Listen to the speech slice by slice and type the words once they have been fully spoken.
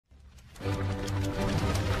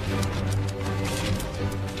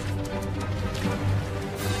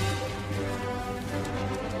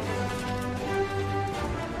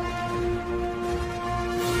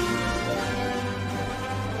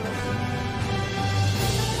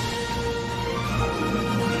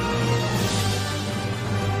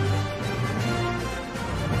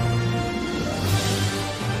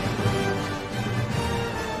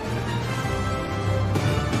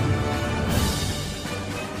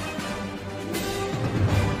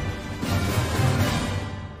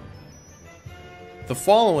The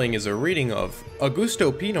following is a reading of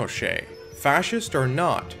Augusto Pinochet, Fascist or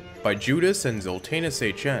Not, by Judas and Zoltanous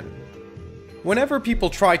HN. Whenever people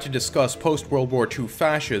try to discuss post-World War II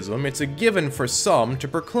fascism, it's a given for some to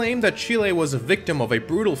proclaim that Chile was a victim of a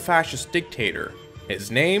brutal fascist dictator. His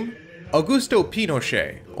name? Augusto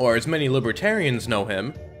Pinochet, or as many libertarians know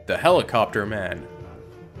him, the Helicopter Man.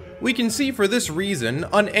 We can see for this reason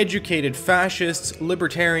uneducated fascists,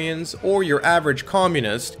 libertarians, or your average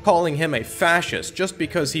communist calling him a fascist just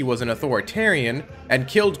because he was an authoritarian and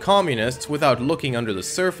killed communists without looking under the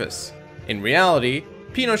surface. In reality,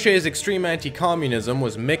 Pinochet's extreme anti-communism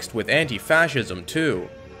was mixed with anti-fascism too.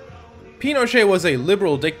 Pinochet was a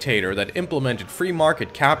liberal dictator that implemented free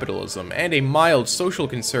market capitalism and a mild social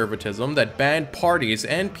conservatism that banned parties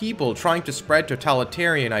and people trying to spread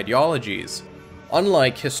totalitarian ideologies.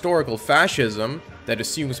 Unlike historical fascism, that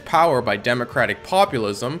assumes power by democratic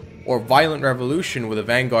populism, or violent revolution with a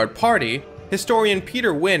vanguard party, historian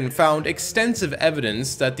Peter Wynne found extensive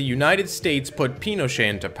evidence that the United States put Pinochet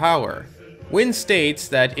into power. Wynne states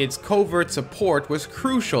that its covert support was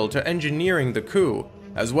crucial to engineering the coup,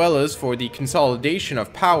 as well as for the consolidation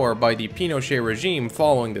of power by the Pinochet regime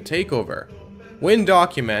following the takeover. Wynne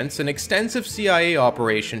documents an extensive CIA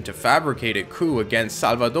operation to fabricate a coup against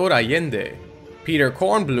Salvador Allende. Peter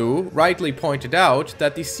Kornblue rightly pointed out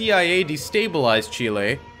that the CIA destabilized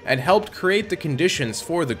Chile and helped create the conditions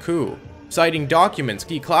for the coup, citing documents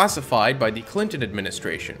declassified by the Clinton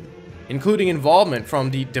administration, including involvement from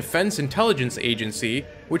the Defense Intelligence Agency,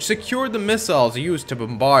 which secured the missiles used to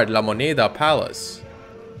bombard La Moneda Palace.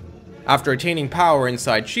 After attaining power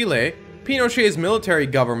inside Chile, Pinochet's military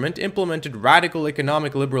government implemented radical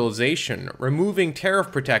economic liberalization, removing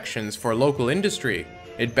tariff protections for local industry.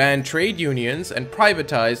 It banned trade unions and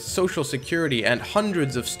privatized Social Security and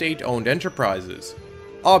hundreds of state-owned enterprises.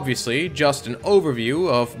 Obviously, just an overview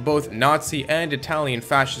of both Nazi and Italian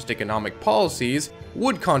fascist economic policies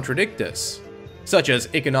would contradict this, such as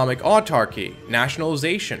economic autarky,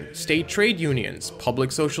 nationalization, state trade unions,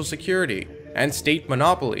 public social security, and state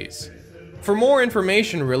monopolies. For more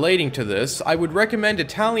information relating to this, I would recommend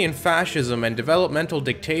Italian Fascism and Developmental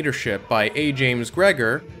Dictatorship by A. James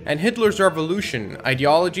Gregor, and Hitler's Revolution,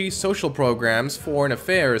 Ideology, Social Programs, Foreign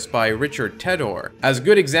Affairs by Richard Tedor, as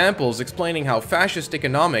good examples explaining how fascist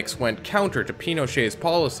economics went counter to Pinochet's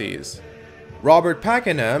policies. Robert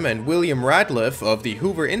Pakenham and William Radcliffe of the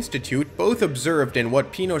Hoover Institute both observed in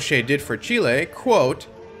what Pinochet did for Chile, quote,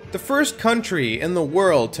 "The first country in the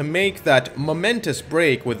world to make that momentous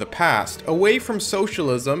break with the past, away from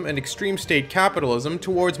socialism and extreme state capitalism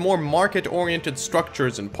towards more market-oriented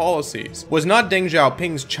structures and policies, was not Deng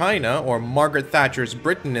Xiaoping's China or Margaret Thatcher's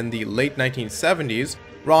Britain in the late 1970s,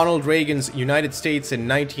 Ronald Reagan's United States in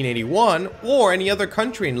 1981, or any other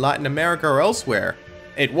country in Latin America or elsewhere.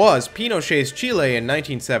 It was Pinochet's Chile in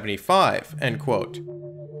 1975, end quote.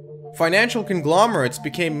 Financial conglomerates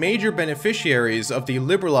became major beneficiaries of the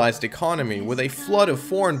liberalized economy with a flood of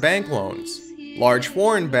foreign bank loans. Large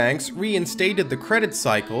foreign banks reinstated the credit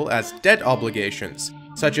cycle as debt obligations,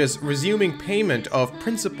 such as resuming payment of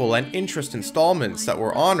principal and interest installments that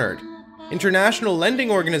were honored. International lending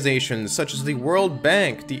organizations such as the World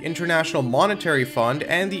Bank, the International Monetary Fund,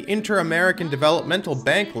 and the Inter-American Developmental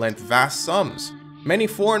Bank lent vast sums. Many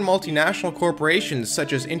foreign multinational corporations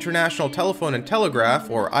such as International Telephone and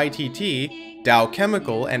Telegraph, or ITT, Dow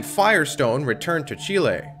Chemical, and Firestone returned to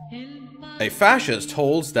Chile. A fascist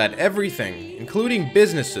holds that everything, including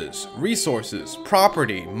businesses, resources,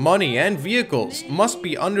 property, money, and vehicles, must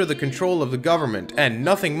be under the control of the government, and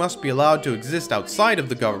nothing must be allowed to exist outside of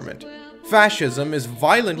the government. Fascism is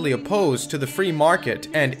violently opposed to the free market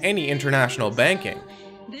and any international banking.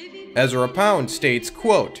 Ezra Pound states,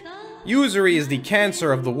 quote, "Usury is the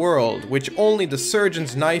cancer of the world, which only the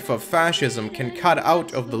surgeon's knife of fascism can cut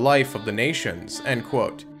out of the life of the nations," end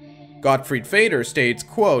quote. Gottfried Feder states,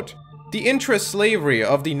 quote, "The interest slavery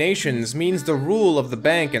of the nations means the rule of the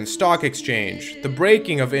bank and stock exchange. The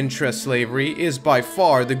breaking of interest slavery is by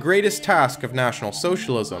far the greatest task of National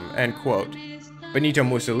Socialism," end quote. Benito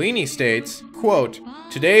Mussolini states, quote,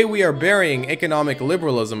 "Today we are burying economic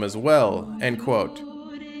liberalism as well," end quote.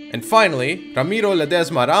 And finally, Ramiro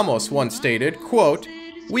Ledesma Ramos once stated, quote,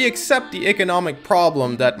 "We accept the economic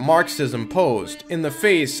problem that Marxism posed. In the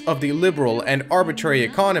face of the liberal and arbitrary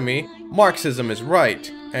economy, Marxism is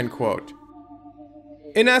right," end quote.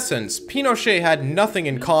 In essence, Pinochet had nothing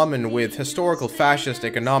in common with historical fascist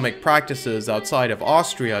economic practices outside of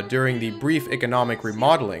Austria during the brief economic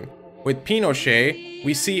remodeling. With Pinochet,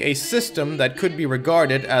 we see a system that could be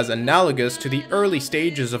regarded as analogous to the early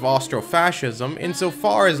stages of Austro-fascism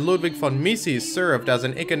insofar as Ludwig von Mises served as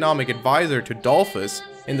an economic advisor to Dollfuss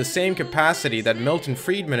in the same capacity that Milton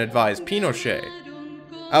Friedman advised Pinochet.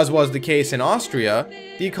 As was the case in Austria,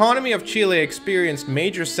 the economy of Chile experienced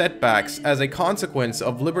major setbacks as a consequence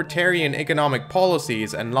of libertarian economic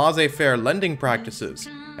policies and laissez-faire lending practices,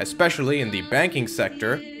 especially in the banking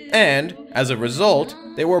sector, and, as a result,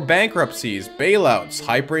 there were bankruptcies, bailouts,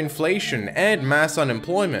 hyperinflation, and mass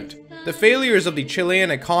unemployment. The failures of the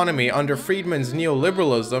Chilean economy under Friedman's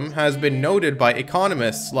neoliberalism has been noted by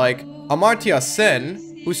economists like Amartya Sen,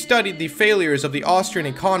 who studied the failures of the Austrian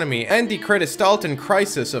economy, and the Kreditalten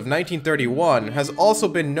crisis of 1931 has also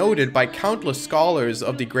been noted by countless scholars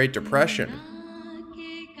of the Great Depression.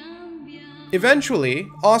 Eventually,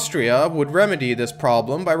 Austria would remedy this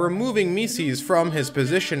problem by removing Mises from his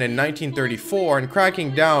position in 1934 and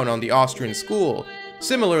cracking down on the Austrian school.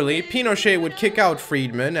 Similarly, Pinochet would kick out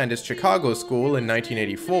Friedman and his Chicago school in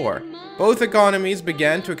 1984. Both economies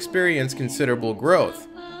began to experience considerable growth.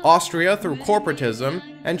 Austria through corporatism,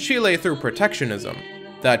 and Chile through protectionism.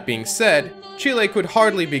 That being said, Chile could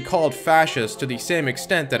hardly be called fascist to the same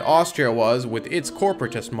extent that Austria was with its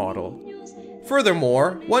corporatist model.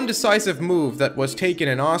 Furthermore, one decisive move that was taken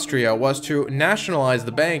in Austria was to nationalize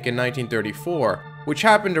the bank in 1934, which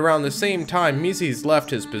happened around the same time Mises left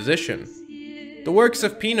his position. The works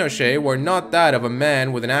of Pinochet were not that of a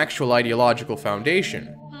man with an actual ideological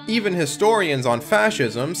foundation. Even historians on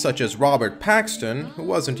fascism, such as Robert Paxton, who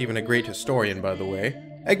wasn't even a great historian by the way,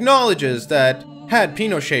 acknowledges that had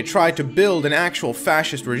Pinochet tried to build an actual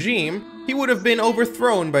fascist regime, he would have been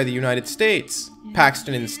overthrown by the United States.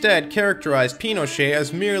 Paxton instead characterized Pinochet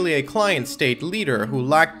as merely a client-state leader who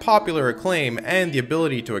lacked popular acclaim and the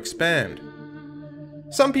ability to expand.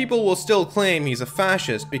 Some people will still claim he's a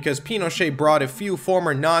fascist because Pinochet brought a few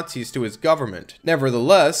former Nazis to his government.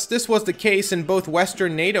 Nevertheless, this was the case in both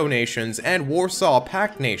Western NATO nations and Warsaw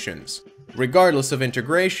Pact nations. Regardless of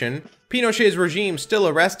integration, Pinochet's regime still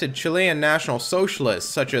arrested Chilean National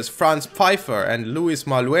Socialists such as Franz Pfeiffer and Luis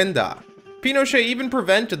Maluenda. Pinochet even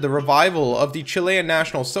prevented the revival of the Chilean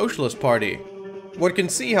National Socialist Party. One can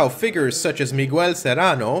see how figures such as Miguel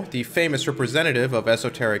Serrano, the famous representative of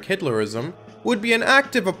esoteric Hitlerism, would be an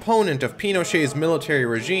active opponent of Pinochet's military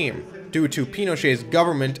regime, due to Pinochet's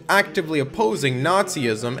government actively opposing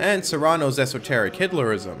Nazism and Serrano's esoteric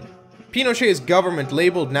Hitlerism. Pinochet's government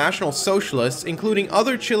labeled National Socialists, including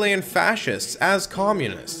other Chilean fascists, as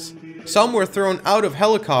communists. Some were thrown out of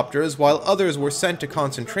helicopters while others were sent to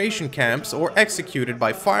concentration camps or executed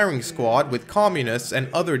by firing squad with communists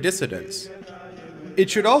and other dissidents. It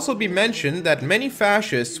should also be mentioned that many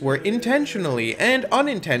fascists were intentionally and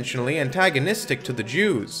unintentionally antagonistic to the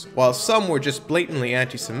Jews, while some were just blatantly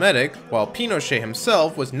anti-Semitic, while Pinochet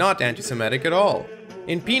himself was not anti-Semitic at all.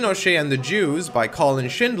 In Pinochet and the Jews by Colin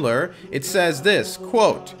Schindler, it says this,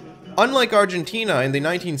 quote, "Unlike Argentina in the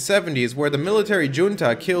 1970s where the military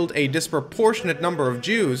junta killed a disproportionate number of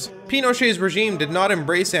Jews, Pinochet's regime did not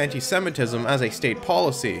embrace anti-Semitism as a state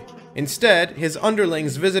policy. Instead, his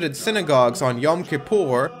underlings visited synagogues on Yom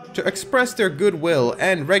Kippur to express their goodwill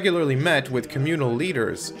and regularly met with communal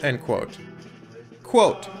leaders." End quote.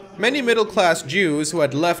 Quote, "Many middle-class Jews who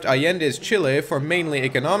had left Allende's Chile for mainly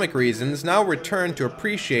economic reasons now returned to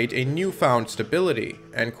appreciate a newfound stability."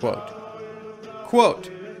 End quote. Quote,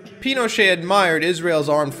 "Pinochet admired Israel's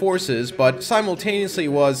armed forces, but simultaneously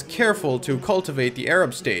was careful to cultivate the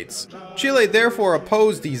Arab states. Chile therefore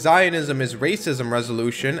opposed the Zionism is racism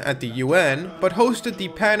resolution at the UN, but hosted the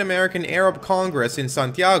Pan-American Arab Congress in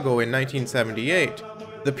Santiago in 1978.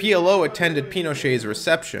 The PLO attended Pinochet's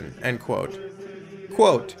reception." End quote.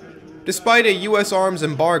 Quote, "Despite a US arms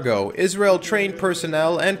embargo, Israel trained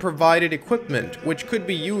personnel and provided equipment which could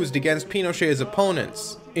be used against Pinochet's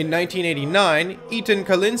opponents. In 1989, Etan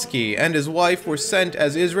Kalinsky and his wife were sent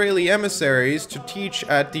as Israeli emissaries to teach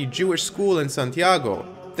at the Jewish school in Santiago.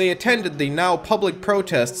 They attended the now public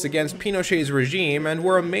protests against Pinochet's regime and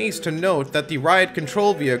were amazed to note that the riot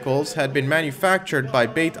control vehicles had been manufactured by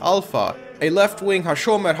Beit Alpha, a left-wing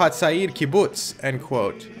Hashomer Hatzair kibbutz." End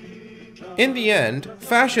quote. In the end,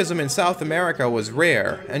 fascism in South America was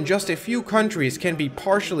rare, and just a few countries can be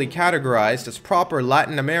partially categorized as proper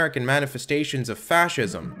Latin American manifestations of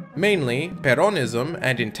fascism, mainly Peronism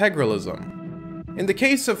and integralism. In the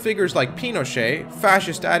case of figures like Pinochet,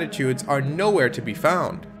 fascist attitudes are nowhere to be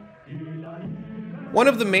found. One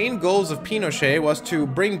of the main goals of Pinochet was to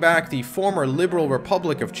bring back the former liberal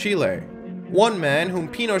Republic of Chile. One man whom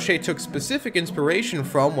Pinochet took specific inspiration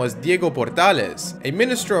from was Diego Portales, a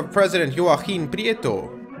minister of President Joaquín Prieto.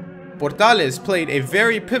 Portales played a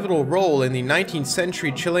very pivotal role in the 19th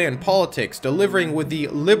century Chilean politics, delivering with the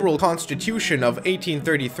liberal constitution of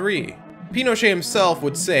 1833. Pinochet himself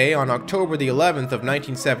would say on October the 11th of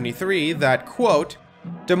 1973 that, quote,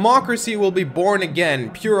 "Democracy will be born again,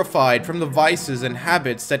 purified from the vices and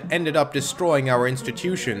habits that ended up destroying our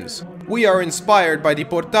institutions. We are inspired by the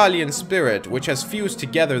Portalian spirit, which has fused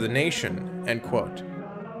together the nation," end quote.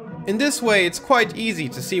 In this way, it's quite easy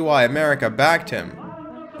to see why America backed him.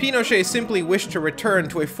 Pinochet simply wished to return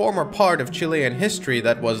to a former part of Chilean history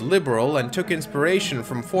that was liberal and took inspiration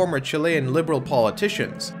from former Chilean liberal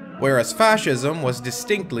politicians, whereas fascism was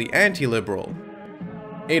distinctly anti-liberal.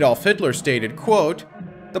 Adolf Hitler stated, quote,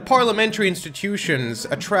 "The parliamentary institutions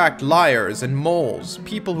attract liars and moles,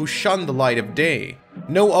 people who shun the light of day.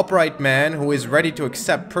 No upright man who is ready to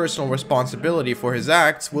accept personal responsibility for his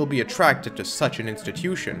acts will be attracted to such an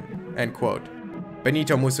institution," end quote.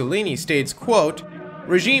 Benito Mussolini states, quote,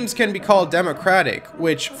 "Regimes can be called democratic,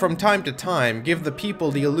 which from time to time give the people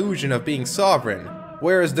the illusion of being sovereign,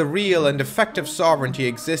 whereas the real and effective sovereignty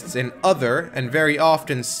exists in other, and very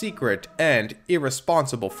often secret and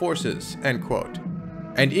irresponsible forces," end quote.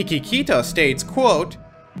 And Iquiquita states, quote,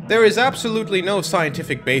 "There is absolutely no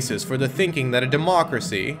scientific basis for the thinking that a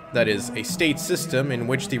democracy, that is, a state system in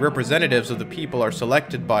which the representatives of the people are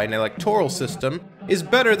selected by an electoral system, is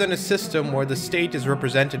better than a system where the state is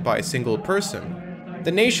represented by a single person.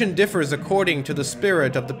 The nation differs according to the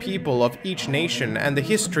spirit of the people of each nation and the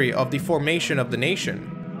history of the formation of the nation.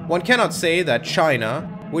 One cannot say that China,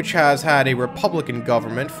 which has had a republican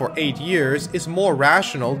government for 8 years, is more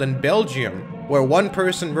rational than Belgium, where one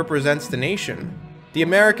person represents the nation. The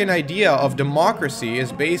American idea of democracy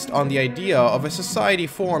is based on the idea of a society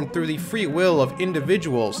formed through the free will of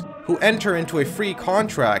individuals who enter into a free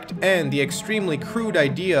contract, and the extremely crude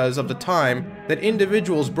ideas of the time that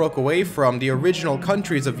individuals broke away from the original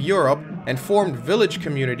countries of Europe and formed village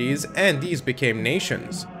communities, and these became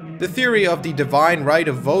nations. The theory of the divine right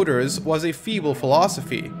of voters was a feeble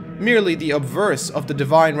philosophy, merely the obverse of the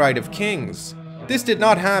divine right of kings. This did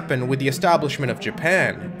not happen with the establishment of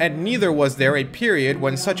Japan, and neither was there a period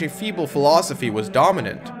when such a feeble philosophy was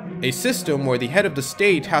dominant. A system where the head of the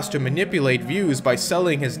state has to manipulate views by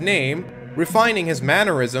selling his name, refining his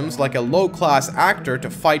mannerisms like a low-class actor to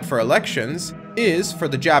fight for elections, is, for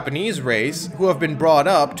the Japanese race, who have been brought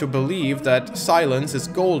up to believe that silence is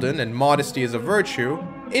golden and modesty is a virtue,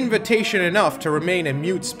 invitation enough to remain a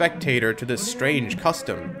mute spectator to this strange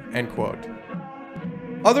custom," end quote.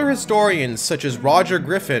 Other historians, such as Roger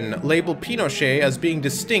Griffin, label Pinochet as being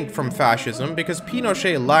distinct from fascism because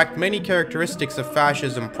Pinochet lacked many characteristics of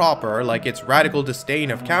fascism proper, like its radical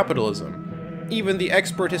disdain of capitalism. Even the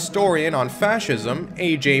expert historian on fascism,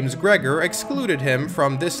 A. James Gregor, excluded him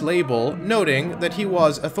from this label, noting that he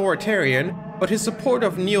was authoritarian, but his support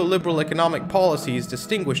of neoliberal economic policies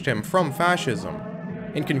distinguished him from fascism.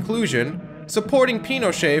 In conclusion, supporting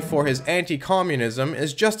Pinochet for his anti-communism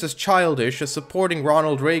is just as childish as supporting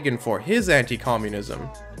Ronald Reagan for his anti-communism.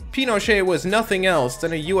 Pinochet was nothing else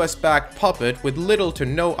than a US-backed puppet with little to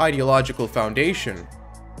no ideological foundation.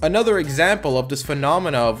 Another example of this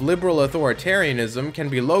phenomena of liberal authoritarianism can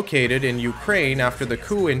be located in Ukraine after the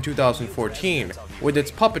coup in 2014, with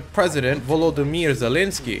its puppet president Volodymyr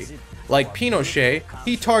Zelensky. Like Pinochet,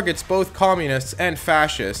 he targets both communists and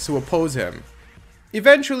fascists who oppose him.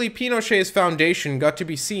 Eventually, Pinochet's foundation got to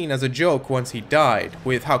be seen as a joke once he died,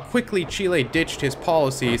 with how quickly Chile ditched his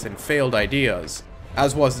policies and failed ideas,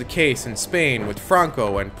 as was the case in Spain with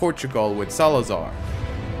Franco and Portugal with Salazar.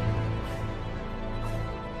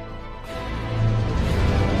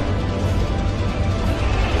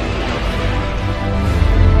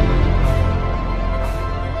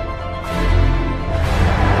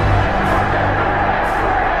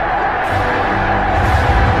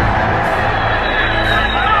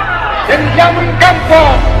 Scendiamo in campo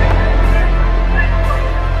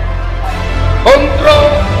contro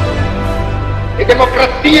le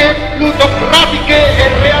democrazie plutocratiche e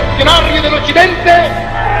reazionarie dell'Occidente.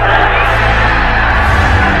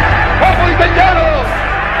 Popolo italiano,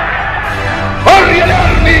 corri alle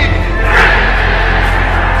armi!